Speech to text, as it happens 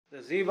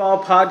The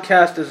Z-Ball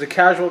podcast is a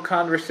casual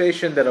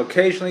conversation that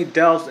occasionally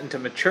delves into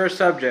mature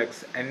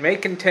subjects and may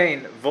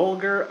contain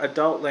vulgar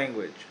adult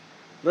language.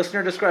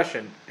 Listener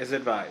discretion is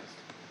advised.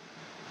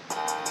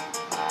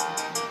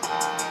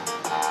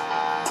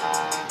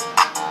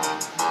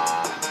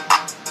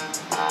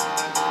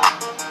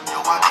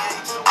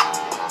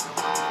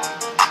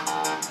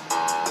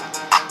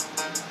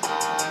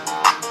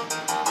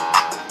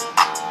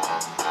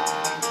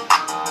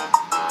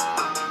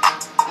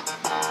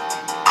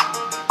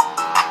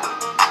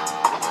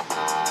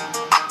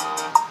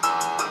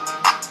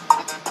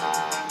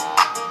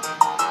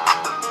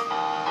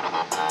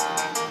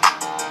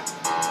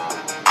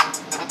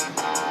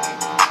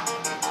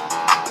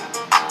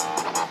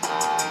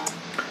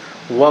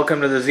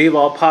 Welcome to the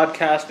Z-Ball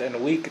podcast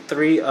and week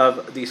 3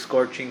 of the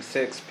Scorching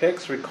 6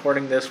 picks.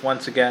 Recording this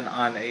once again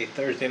on a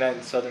Thursday night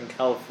in Southern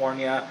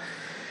California.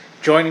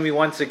 Joining me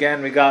once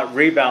again, we got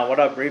Rebound. What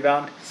up,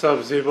 Rebound? What's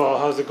up, Z-Ball?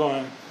 How's it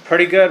going?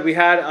 Pretty good. We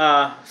had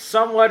a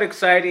somewhat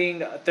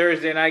exciting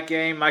Thursday night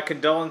game. My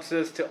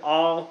condolences to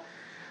all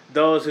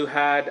those who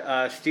had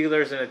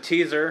Steelers in a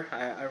teaser.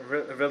 I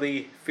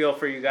really feel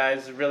for you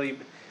guys. Really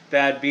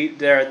bad beat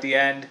there at the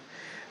end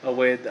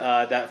with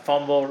that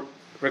fumble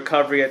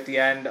recovery at the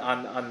end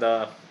on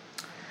the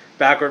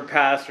backward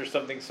pass or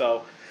something.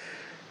 So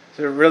it's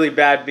a really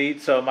bad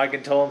beat. So my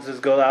condolences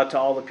go out to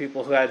all the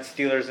people who had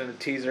Steelers in a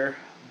teaser.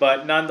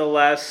 But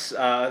nonetheless,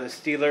 the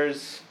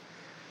Steelers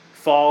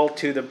fall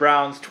to the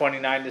Browns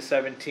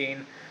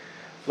 29-17.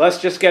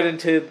 Let's just get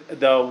into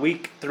the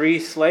week 3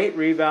 slate.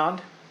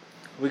 Rebound.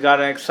 We got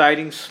an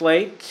exciting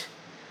slate.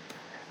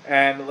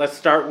 And let's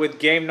start with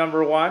game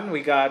number 1. We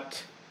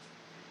got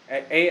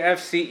at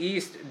AFC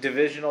East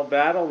divisional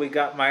battle, we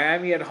got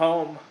Miami at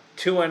home,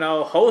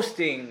 2-0,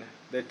 hosting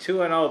the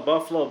 2-0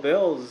 Buffalo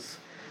Bills.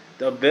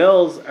 The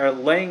Bills are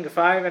laying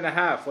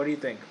 5.5. What do you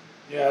think?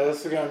 Yeah,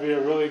 this is going to be a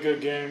really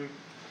good game.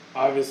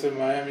 Obviously,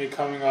 Miami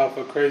coming off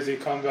a crazy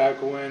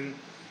comeback win,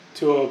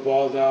 2-0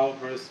 balled out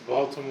versus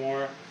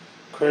Baltimore.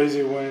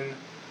 Crazy win,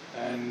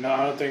 and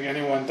I don't think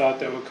anyone thought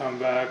they would come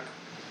back.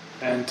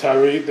 And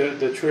Tyreek,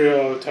 the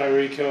trio,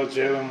 Tyreek Hill,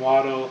 Jalen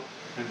Waddle,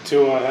 and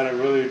Tua had a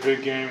really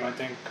big game. I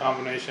think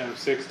combination of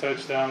 6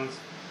 touchdowns,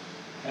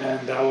 and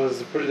that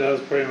was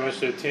pretty much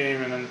their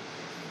team. And then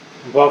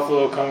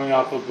Buffalo coming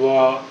off a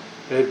blowout.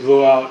 They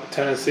blew out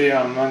Tennessee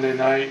on Monday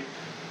night.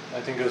 I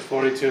think it was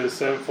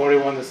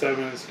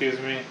 41-7. Excuse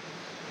me.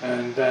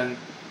 And then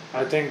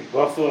I think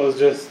Buffalo is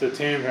just the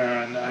team here,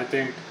 and I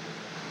think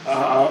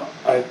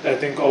I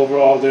think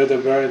overall they're the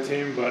better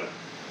team. But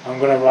I'm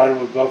gonna ride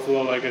with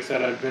Buffalo. Like I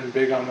said, I've been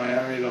big on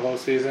Miami the whole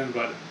season,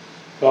 but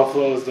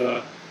Buffalo is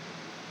the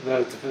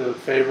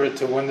favorite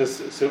to win this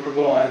Super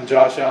Bowl, and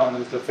Josh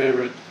Allen is the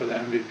favorite for the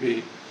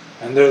MVP,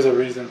 and there's a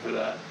reason for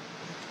that.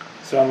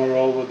 So I'm gonna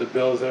roll with the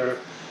Bills there.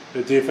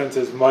 The defense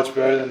is much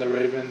better than the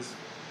Ravens.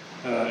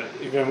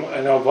 Even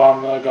I know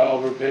Von Miller got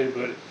overpaid,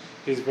 but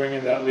he's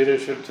bringing that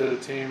leadership to the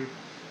team,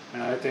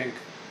 and I think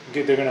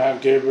they're gonna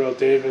have Gabriel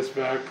Davis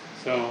back,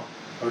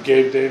 or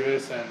Gabe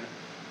Davis, and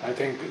I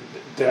think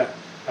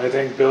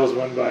Bills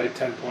win by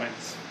 10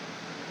 points.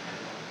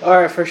 All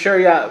right, for sure,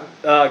 yeah.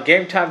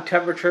 Game time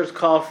temperatures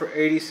call for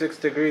 86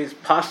 degrees.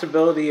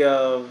 Possibility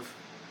of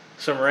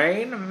some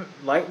rain,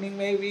 lightning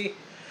maybe.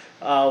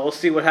 We'll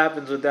see what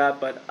happens with that.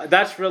 But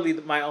that's really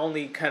my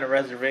only kind of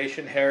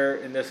reservation here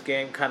in this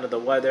game. Kind of the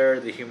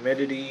weather, the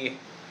humidity,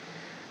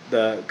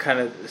 the kind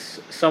of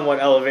somewhat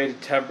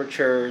elevated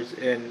temperatures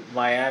in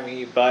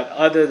Miami. But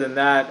other than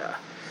that,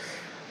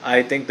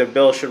 I think the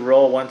Bills should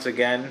roll once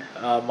again.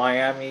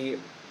 Miami,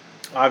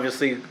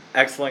 obviously,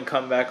 excellent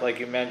comeback,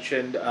 like you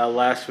mentioned,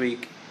 last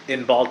week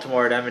in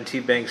Baltimore at M&T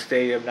Bank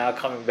Stadium, now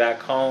coming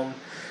back home.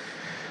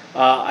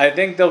 I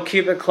think they'll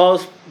keep it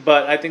close,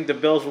 but I think the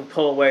Bills will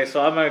pull away,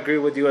 so I'm going to agree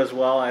with you as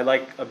well. I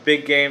like a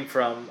big game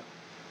from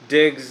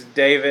Diggs,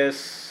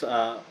 Davis,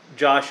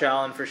 Josh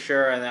Allen for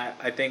sure, and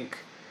I think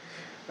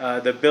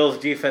the Bills'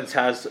 defense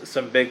has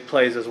some big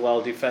plays as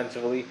well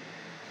defensively.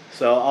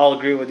 So I'll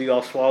agree with you.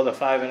 I'll swallow the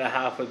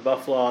 5.5 with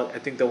Buffalo. I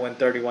think they'll win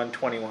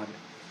 31-21.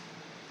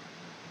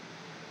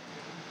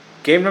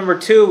 Game number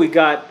 2, we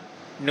got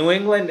New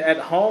England at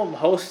home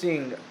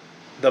hosting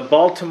the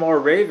Baltimore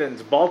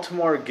Ravens.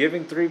 Baltimore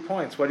giving 3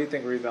 points. What do you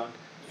think, Rebound?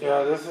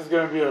 Yeah, this is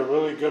going to be a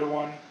really good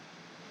one.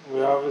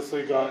 We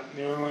obviously got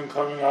New England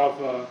coming off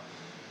a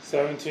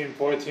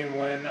 17-14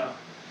 win.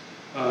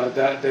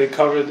 That they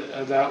covered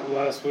that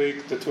last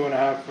week, the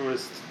 2.5 for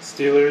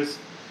Steelers.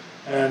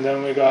 And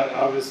then we got,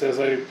 obviously, as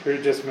I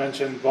just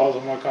mentioned,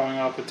 Baltimore coming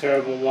off a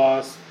terrible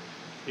loss.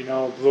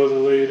 Blew the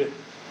lead.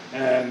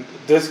 And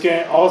this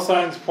game, all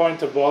signs point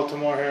to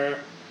Baltimore here.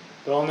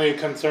 The only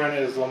concern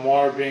is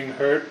Lamar being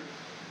hurt,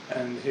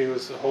 and he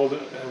was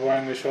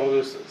wearing a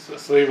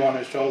sleeve on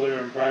his shoulder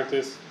in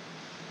practice.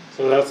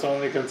 So that's the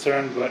only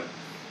concern, but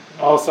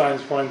all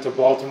signs point to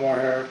Baltimore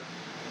here.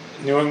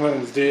 New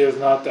England's D is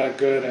not that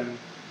good, and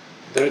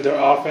their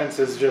offense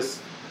is just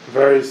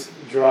very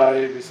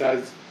dry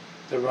besides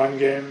the run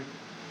game.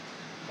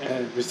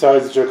 And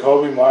besides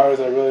Jacoby Myers,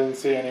 I really didn't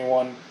see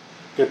anyone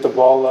get the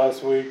ball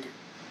last week.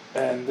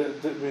 And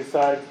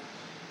besides,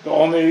 the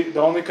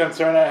only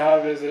concern I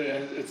have is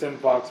it's in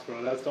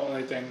Foxborough. That's the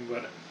only thing.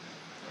 But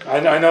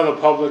I know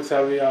the public's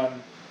heavy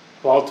on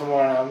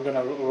Baltimore, and I'm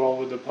gonna roll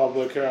with the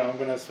public here. I'm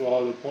gonna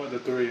swallow the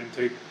 3 and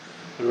take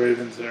the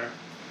Ravens there.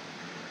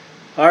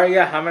 All right,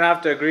 yeah, I'm going to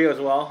have to agree as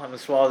well. I'm going to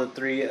swallow the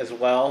 3 as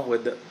well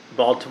with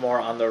Baltimore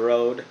on the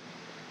road.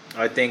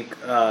 I think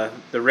the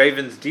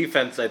Ravens'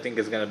 defense, I think,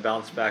 is going to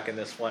bounce back in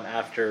this one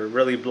after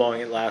really blowing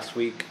it last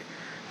week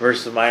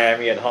versus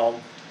Miami at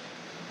home.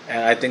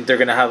 And I think they're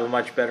going to have a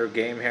much better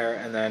game here.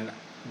 And then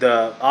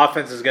the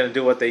offense is going to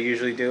do what they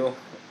usually do.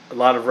 A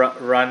lot of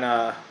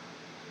run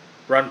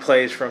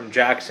plays from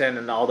Jackson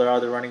and all their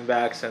other running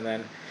backs, and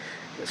then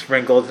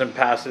sprinkles and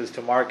passes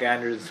to Mark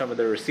Andrews and some of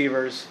the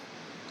receivers.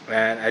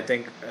 And I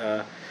think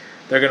they're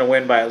going to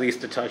win by at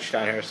least a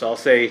touchdown here. So I'll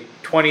say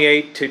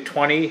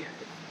 28-20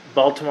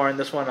 Baltimore in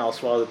this one. I'll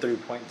swallow the 3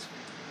 points.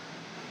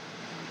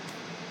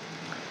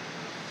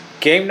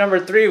 Game number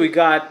 3, we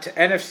got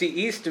NFC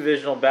East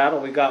divisional battle.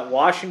 We got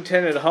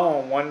Washington at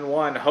home,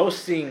 1-1,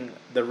 hosting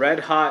the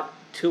red-hot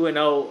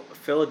 2-0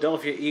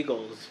 Philadelphia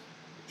Eagles.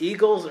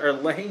 Eagles are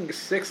laying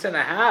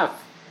 6.5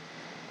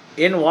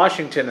 in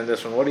Washington in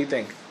this one. What do you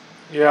think?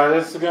 Yeah,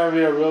 this is going to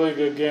be a really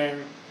good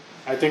game.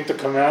 I think the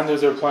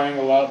Commanders are playing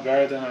a lot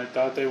better than I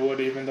thought they would,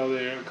 even though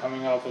they're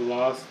coming off a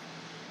loss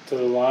to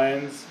the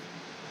Lions.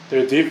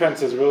 Their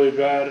defense is really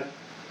bad,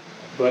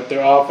 but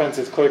their offense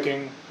is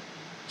clicking.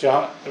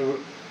 The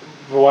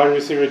wide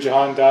receiver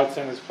Jahan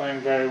Dotson is playing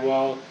very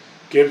well.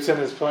 Gibson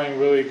is playing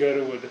really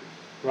good with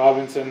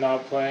Robinson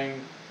not playing.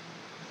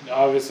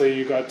 Obviously,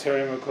 you got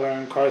Terry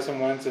McLaurin. Carson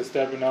Wentz is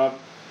stepping up,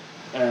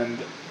 and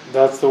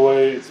that's the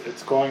way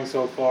it's going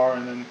so far.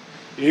 And then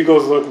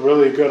Eagles look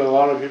really good. A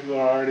lot of people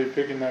are already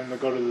picking them to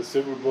go to the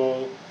Super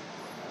Bowl,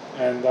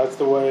 and that's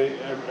the way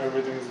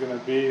everything's going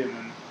to be. And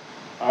then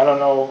I don't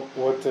know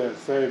what to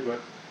say,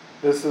 but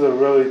this is a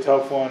really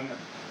tough one.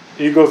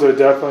 Eagles are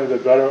definitely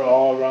the better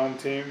all-around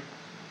team,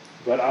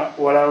 but I'm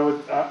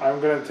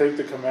going to take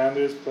the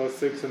Commanders plus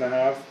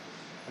 6.5,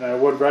 and I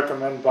would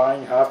recommend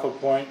buying half a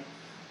point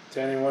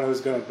to anyone who's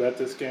going to bet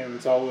this game.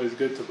 It's always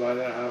good to buy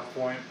that half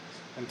point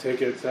and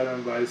take it at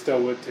 7, but I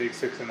still would take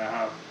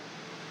 6.5.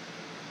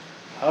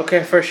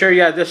 Okay, for sure.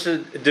 Yeah, this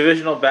is a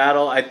divisional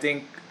battle. I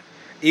think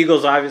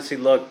Eagles obviously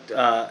looked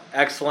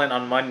excellent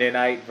on Monday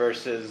night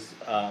versus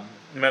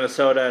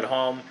Minnesota at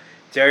home.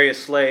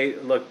 Darius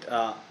Slate looked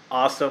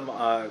awesome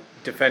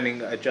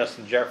defending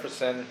Justin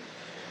Jefferson.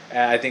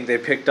 I think they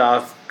picked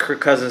off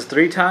Kirk Cousins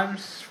 3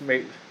 times.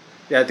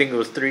 I think it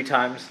was 3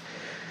 times.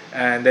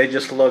 And they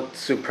just looked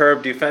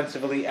superb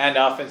defensively and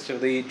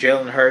offensively.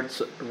 Jalen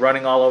Hurts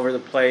running all over the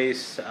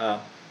place.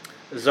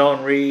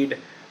 Zone read,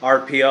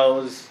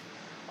 RPOs,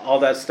 all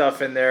that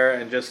stuff in there,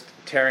 and just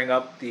tearing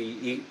up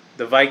the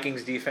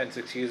Vikings defense,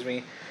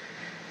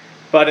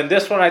 But in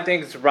this one, I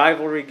think it's a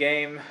rivalry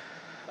game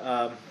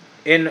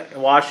in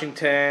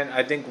Washington.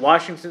 I think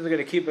Washington's going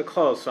to keep it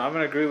close, so I'm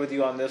going to agree with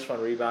you on this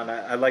one, Rebound.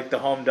 I like the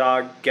home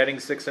dog getting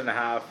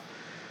 6.5,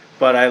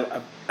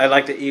 but I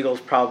like the Eagles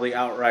probably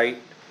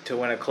outright to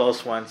win a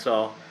close one.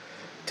 So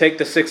take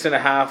the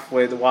 6.5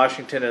 with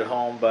Washington at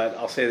home, but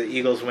I'll say the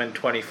Eagles win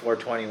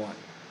 24-21.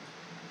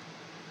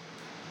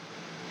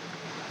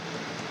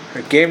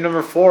 Game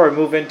number 4, we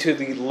move into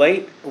the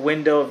late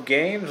window of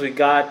games. We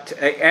got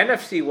an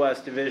NFC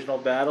West divisional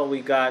battle. We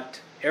got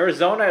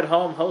Arizona at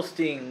home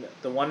hosting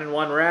the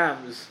 1-1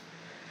 Rams.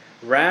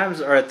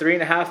 Rams are a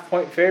 3.5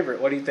 point favorite.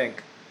 What do you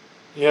think?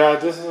 Yeah,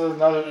 this is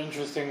another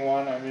interesting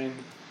one. I mean,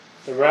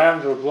 the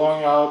Rams were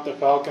blowing out the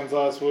Falcons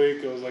last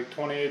week. It was like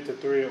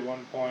 28-3 at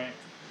one point.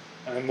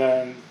 And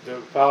then the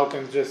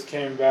Falcons just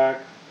came back.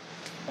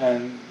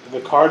 And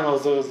the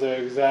Cardinals, it was the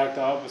exact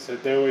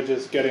opposite. They were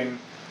just getting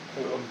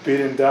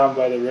beaten down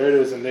by the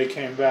Raiders, and they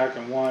came back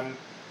and won.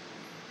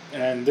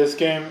 And this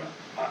game,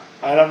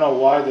 I don't know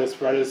why the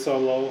spread is so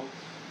low.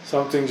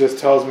 Something just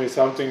tells me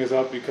something is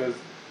up because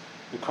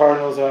the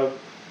Cardinals have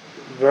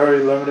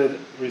very limited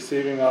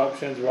receiving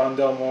options.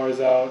 Rondell Moore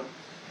is out.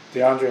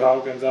 DeAndre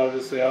Hopkins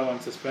obviously out on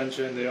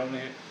suspension. They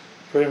only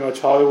pretty much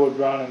Hollywood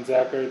Brown and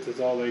Zach Ertz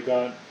is all they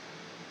got.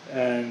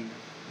 And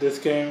this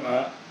game,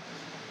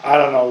 I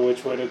don't know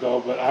which way to go,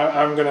 but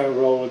I'm gonna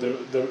roll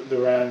with the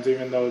Rams,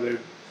 even though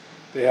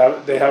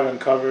they haven't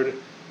covered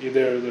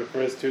either of their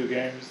first 2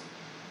 games.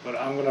 But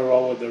I'm gonna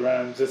roll with the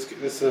Rams. This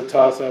is a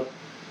toss-up.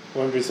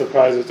 Wouldn't be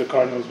surprised if the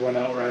Cardinals went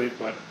outright,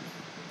 but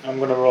I'm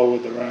gonna roll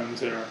with the Rams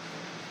here.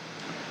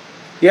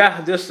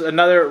 Yeah, this is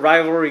another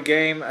rivalry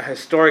game.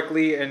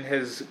 Historically, in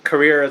his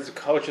career as a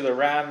coach of the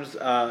Rams,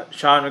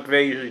 Sean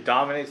McVay usually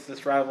dominates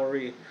this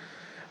rivalry.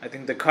 I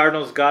think the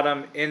Cardinals got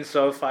him in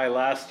SoFi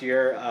last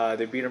year.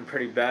 They beat him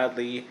pretty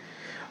badly.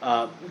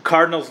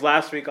 Cardinals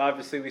last week,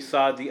 obviously, we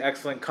saw the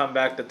excellent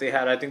comeback that they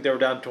had. I think they were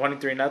down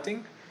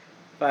 23-0,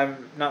 if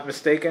I'm not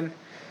mistaken.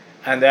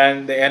 And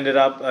then they ended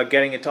up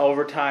getting it to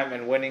overtime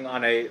and winning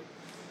on a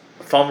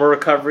fumble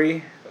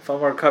recovery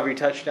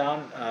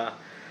touchdown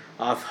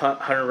off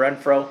Hunter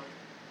Renfrow.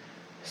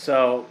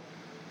 So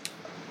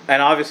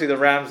And obviously the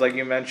Rams, like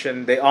you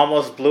mentioned, they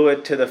almost blew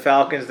it to the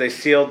Falcons. They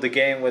sealed the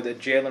game with a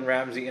Jalen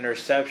Ramsey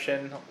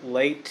interception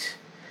late,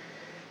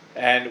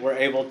 and were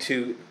able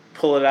to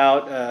pull it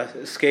out,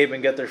 escape,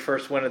 and get their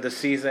first win of the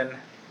season.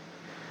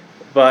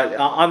 But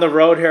on the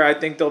road here, I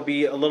think they'll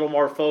be a little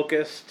more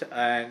focused,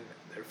 and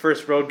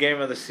first road game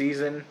of the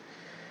season.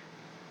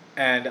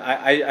 And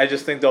I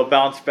just think they'll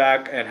bounce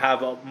back and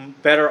have a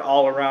better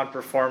all-around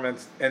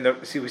performance. And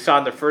we saw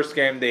in the first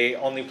game they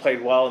only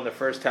played well in the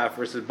first half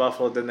versus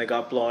Buffalo, then they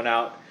got blown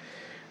out.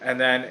 And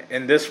then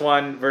in this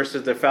one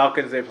versus the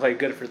Falcons, they played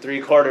good for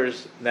 3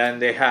 quarters. Then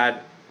they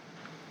had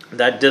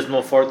that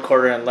dismal fourth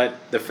quarter and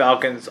let the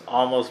Falcons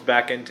almost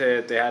back into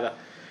it. They had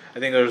I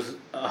think there was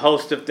a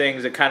host of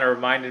things that kind of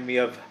reminded me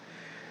of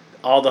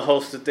all the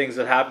host of things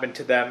that happened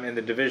to them in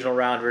the divisional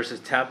round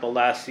versus Tampa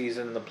last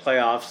season in the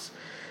playoffs.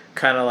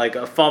 Kind of like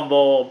a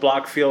fumble,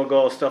 blocked field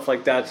goal, stuff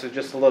like that. So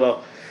just a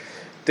little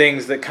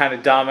things that kind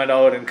of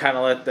dominoed and kind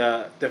of let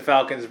the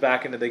Falcons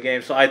back into the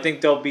game. So I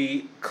think they'll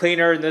be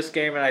cleaner in this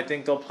game, and I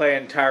think they'll play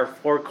entire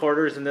 4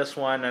 quarters in this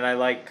one. And I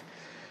like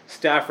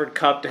Stafford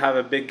Kupp to have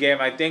a big game.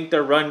 I think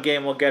their run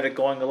game will get it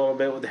going a little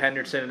bit with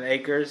Henderson and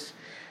Akers,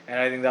 and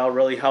I think that'll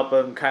really help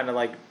them kind of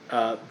like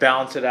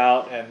balance it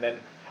out. And then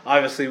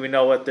obviously we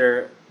know what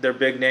their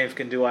big names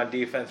can do on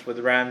defense with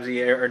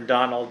Ramsey, Aaron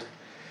Donald,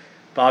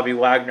 Bobby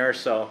Wagner.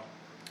 So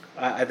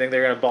I think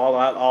they're going to ball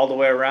out all the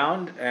way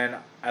around, and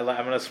I'm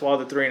going to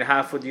swallow the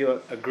 3.5 with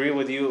you. Agree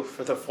with you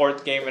for the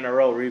 4th game in a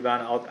row.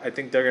 Rebound. I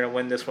think they're going to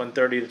win this one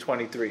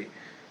 30-23.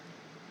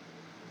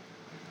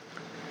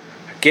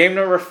 Game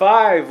number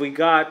 5, we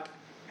got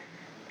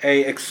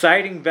a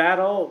exciting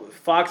battle.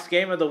 Fox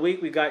game of the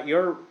week. We got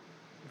your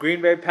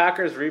Green Bay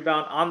Packers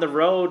rebound on the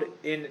road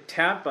in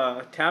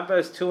Tampa. Tampa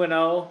is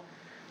 2-0.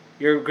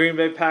 Your Green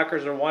Bay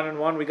Packers are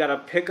 1-1. We got a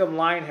pick'em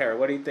line here.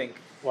 What do you think?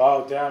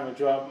 Wow, damn, it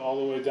dropped all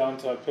the way down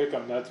to a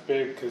pick'em. That's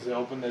big because it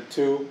opened at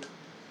 2.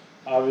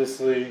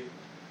 Obviously,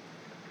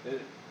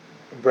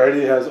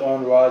 Brady has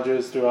owned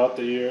Rodgers throughout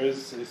the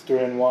years. He's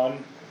 3-1.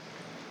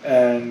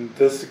 And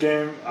this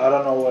game, I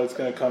don't know what it's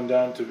going to come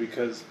down to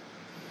because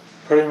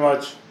pretty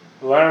much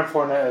Leonard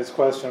Fournette is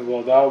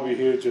questionable. That would be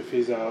huge if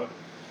he's out.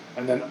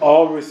 And then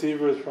all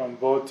receivers from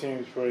both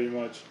teams pretty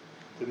much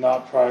did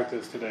not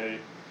practice today.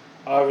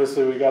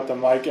 Obviously, we got the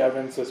Mike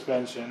Evans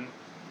suspension,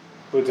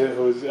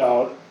 who's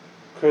out.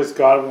 Chris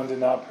Godwin did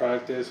not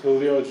practice.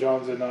 Julio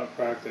Jones did not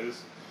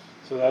practice.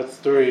 So that's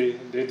 3.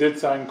 They did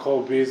sign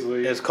Cole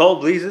Beasley. Is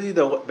Cole Beasley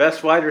the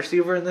best wide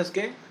receiver in this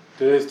game?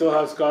 Do they still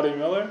have Scotty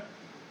Miller?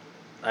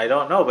 I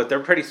don't know, but they're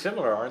pretty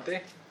similar, aren't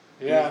they?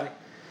 Yeah. Beasley.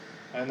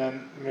 And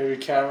then maybe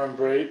Cameron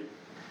Brate.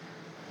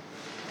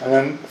 And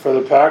then for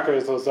the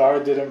Packers,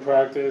 Lazard didn't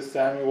practice.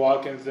 Sammy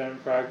Watkins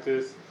didn't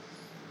practice.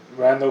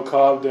 Randall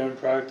Cobb didn't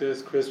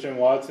practice. Christian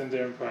Watson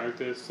didn't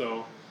practice.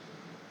 So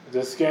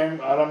this game,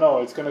 I don't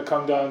know. It's going to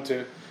come down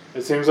to.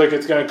 It seems like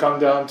it's going to come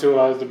down to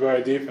how's the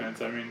Bears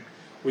defense. I mean,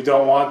 we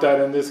don't want that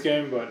in this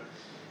game, but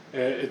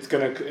it's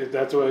going to.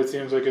 That's what it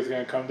seems like it's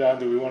going to come down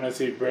to. We want to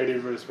see Brady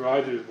versus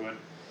Rodgers, but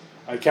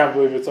I can't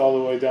believe it's all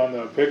the way down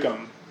to a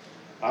pick'em.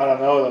 I don't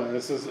know. Then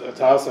this is a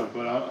toss-up,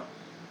 but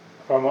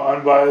from an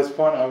unbiased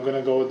point, I'm going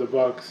to go with the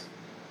Bucs.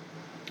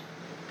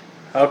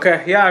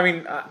 Okay, yeah, I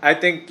mean, I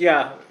think,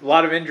 a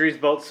lot of injuries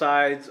both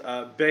sides.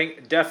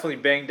 Definitely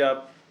banged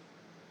up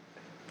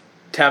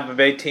Tampa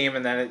Bay team,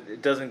 and then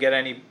it doesn't get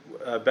any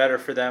better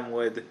for them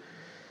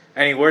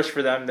any worse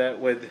for them that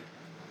with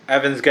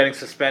Evans getting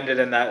suspended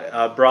in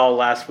that brawl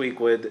last week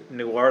with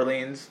New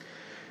Orleans.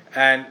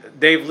 And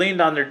they've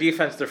leaned on their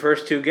defense the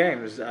first 2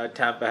 games,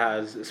 Tampa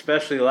has,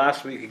 especially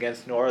last week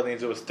against New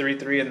Orleans. It was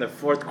 3-3 in the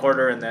fourth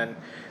quarter, and then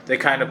they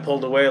kind of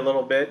pulled away a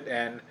little bit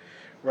and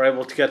were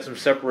able to get some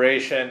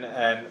separation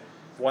and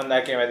won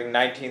that game, I think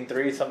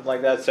 19-3, something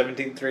like that,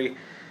 17-3,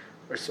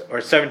 or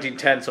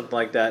 17-10, something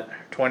like that,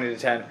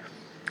 20-10.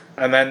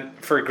 And then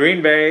for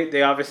Green Bay,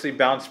 they obviously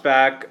bounced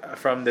back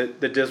from the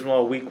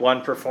dismal Week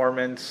 1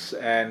 performance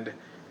and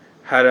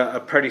had a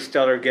pretty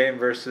stellar game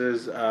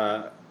versus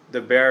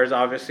the Bears.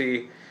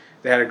 Obviously,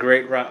 they had a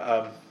great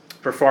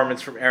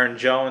performance from Aaron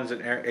Jones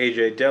and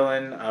A.J.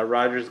 Dillon.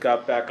 Rodgers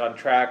got back on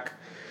track.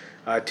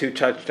 2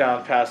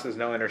 touchdown passes,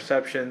 no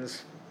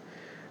interceptions.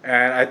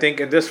 And I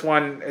think in this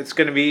one, it's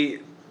going to be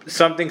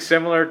something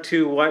similar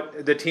to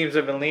what the teams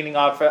have been leaning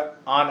on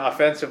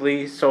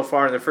offensively so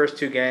far in the first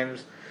 2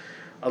 games.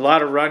 A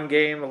lot of run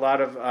game, a lot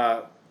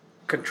of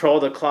control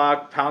the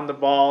clock, pound the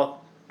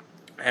ball,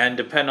 and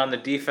depend on the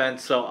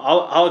defense. So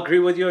I'll agree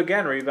with you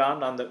again,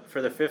 Rebound,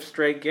 for the 5th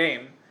straight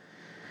game.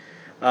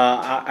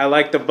 I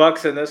like the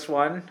Bucs in this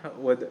one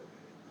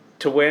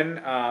to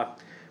win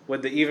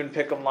with the even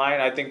pick'em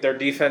line. I think their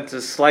defense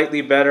is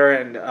slightly better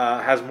and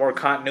has more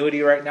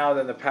continuity right now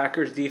than the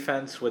Packers'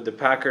 defense, with the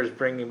Packers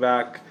bringing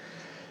back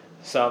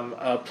some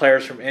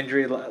players from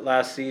injury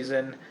last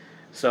season.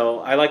 So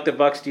I like the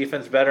Bucs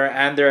defense better,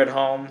 and they're at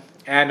home,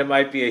 and it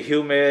might be a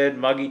humid,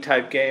 muggy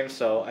type game.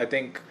 So I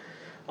think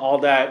all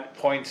that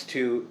points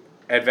to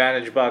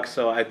advantage Bucs.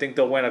 So I think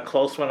they'll win a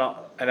close one,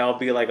 and it'll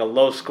be like a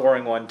low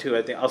scoring one too.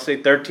 I think I'll say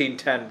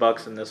 13-10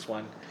 Bucs in this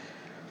one.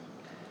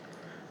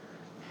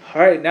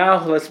 All right,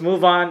 now let's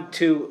move on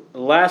to the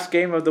last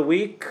game of the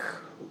week.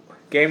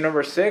 Game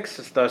number 6.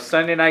 It's the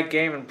Sunday night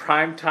game in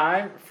prime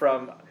time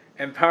from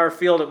Empower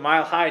Field at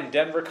Mile High in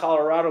Denver,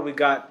 Colorado. We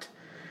got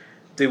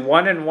the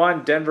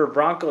 1-1 Denver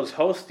Broncos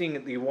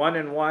hosting the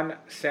 1-1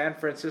 San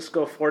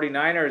Francisco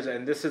 49ers,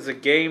 and this is a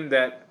game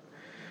that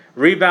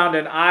Rebound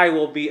and I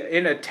will be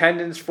in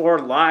attendance for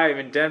live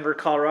in Denver,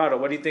 Colorado.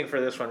 What do you think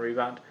for this one,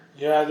 Rebound?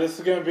 Yeah, this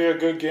is going to be a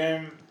good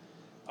game.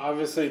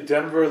 Obviously,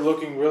 Denver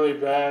looking really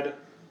bad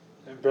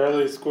and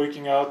barely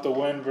squeaking out the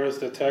win versus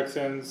the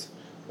Texans,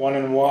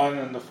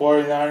 1-1, and the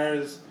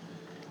 49ers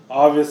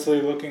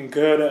obviously looking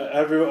good.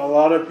 A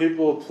lot of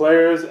people,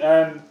 players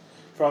and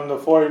from the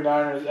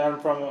 49ers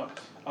and from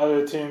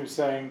other teams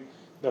saying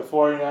the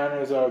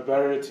 49ers are a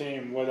better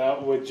team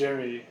with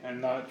Jimmy and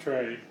not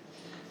Trey.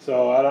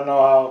 So I don't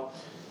know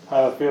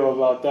how to feel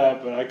about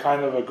that, but I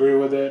kind of agree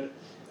with it.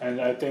 And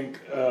I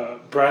think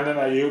Brandon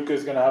Ayuk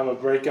is going to have a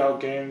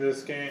breakout game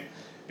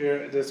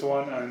this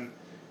one, and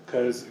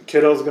because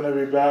Kittle's going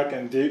to be back,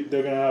 and they're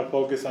going to have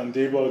focus on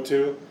Debo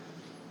too.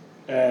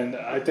 And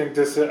I think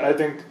the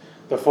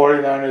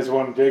 49ers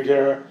won big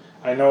here.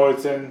 I know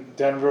it's in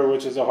Denver,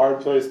 which is a hard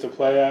place to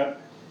play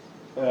at,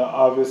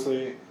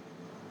 obviously,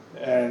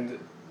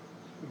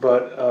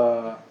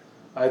 but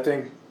I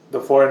think the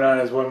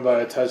 49ers win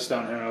by a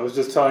touchdown here. I was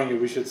just telling you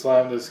we should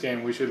slam this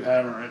game. We should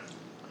hammer it.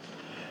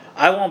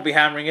 I won't be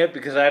hammering it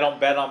because I don't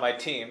bet on my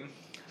team.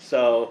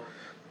 So,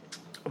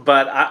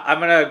 but I'm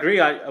going to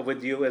agree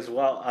with you as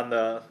well on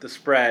the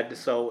spread.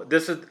 So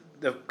this is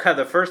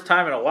the first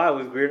time in a while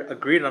we've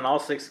agreed on all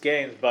 6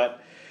 games.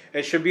 But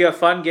it should be a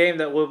fun game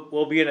that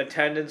we'll be in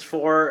attendance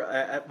for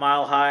at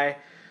Mile High.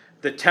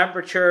 The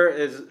temperature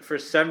is for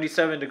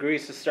 77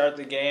 degrees to start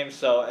the game.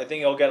 So I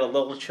think it'll get a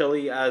little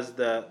chilly as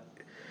the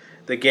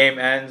game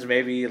ends,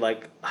 maybe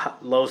like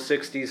low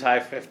 60s, high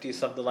 50s,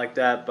 something like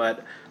that.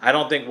 But I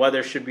don't think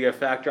weather should be a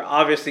factor.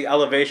 Obviously,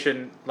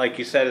 elevation, like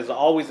you said, is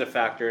always a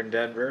factor in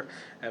Denver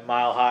at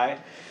Mile High.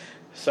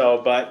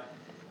 So, but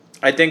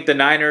I think the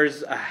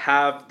Niners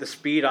have the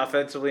speed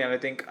offensively, and I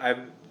think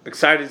I'm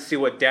excited to see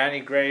what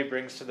Danny Gray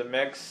brings to the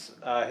mix,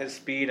 his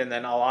speed, and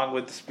then along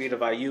with the speed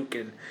of Ayuk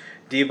and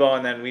Debo,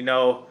 and then we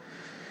know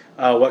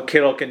what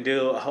Kittle can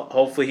do.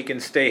 Hopefully he can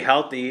stay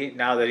healthy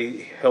now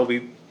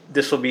that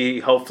this will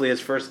be hopefully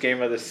his first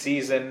game of the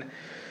season.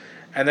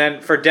 And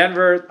then for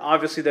Denver,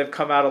 obviously they've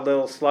come out a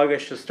little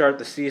sluggish to start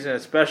the season,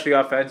 especially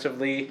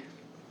offensively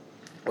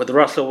with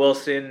Russell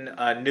Wilson,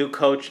 new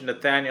coach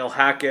Nathaniel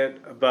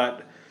Hackett.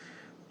 But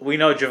we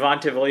know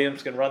Javonte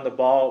Williams can run the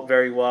ball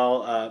very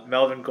well.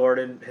 Melvin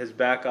Gordon, his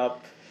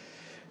backup.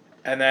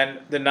 And then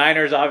the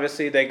Niners,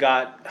 obviously, they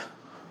got,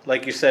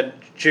 like you said,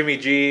 Jimmy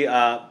G.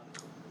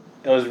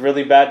 It was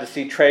really bad to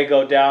see Trey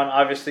go down.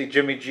 Obviously,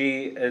 Jimmy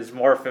G is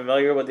more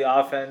familiar with the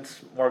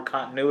offense, more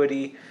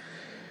continuity.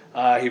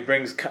 He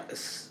brings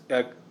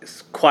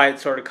quiet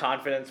sort of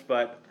confidence,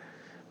 but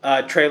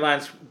Trey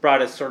Lance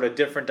brought a sort of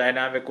different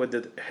dynamic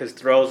with his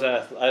throws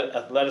and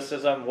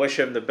athleticism. Wish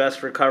him the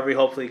best recovery.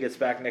 Hopefully, he gets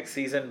back next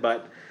season.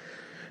 But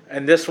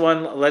in this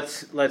one,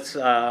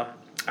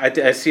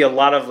 I see a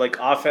lot of like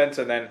offense,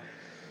 and then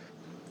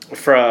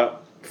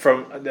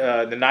from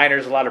the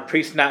Niners, a lot of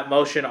pre-snap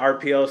motion,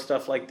 RPO,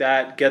 stuff like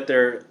that. Get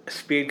their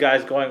speed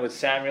guys going with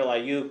Samuel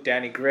Ayuk,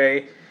 Danny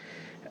Gray.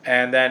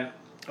 And then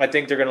I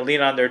think they're going to lean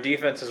on their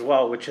defense as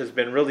well, which has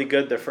been really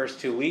good the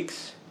first 2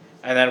 weeks.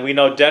 And then we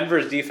know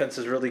Denver's defense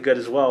is really good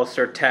as well.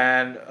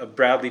 Surtain,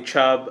 Bradley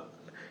Chubb,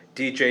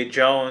 DJ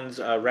Jones,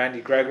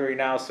 Randy Gregory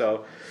now.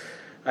 So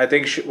I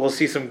think we'll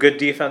see some good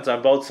defense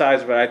on both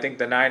sides, but I think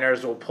the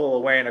Niners will pull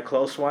away in a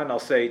close one. I'll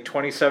say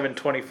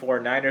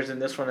 27-24 Niners in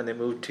this one, and they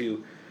move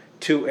to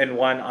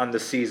 2-1 on the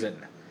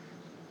season.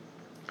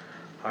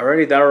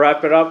 Alrighty, that'll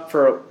wrap it up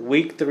for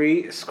Week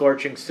 3,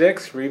 Scorching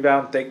 6.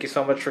 Rebound, thank you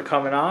so much for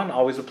coming on.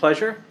 Always a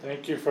pleasure.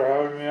 Thank you for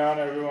having me on,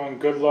 everyone.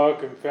 Good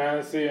luck in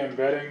fantasy and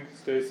betting.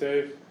 Stay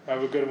safe.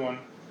 Have a good one.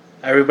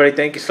 Everybody,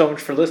 thank you so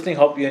much for listening.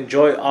 Hope you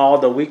enjoy all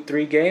the Week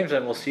 3 games,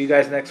 and we'll see you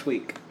guys next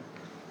week.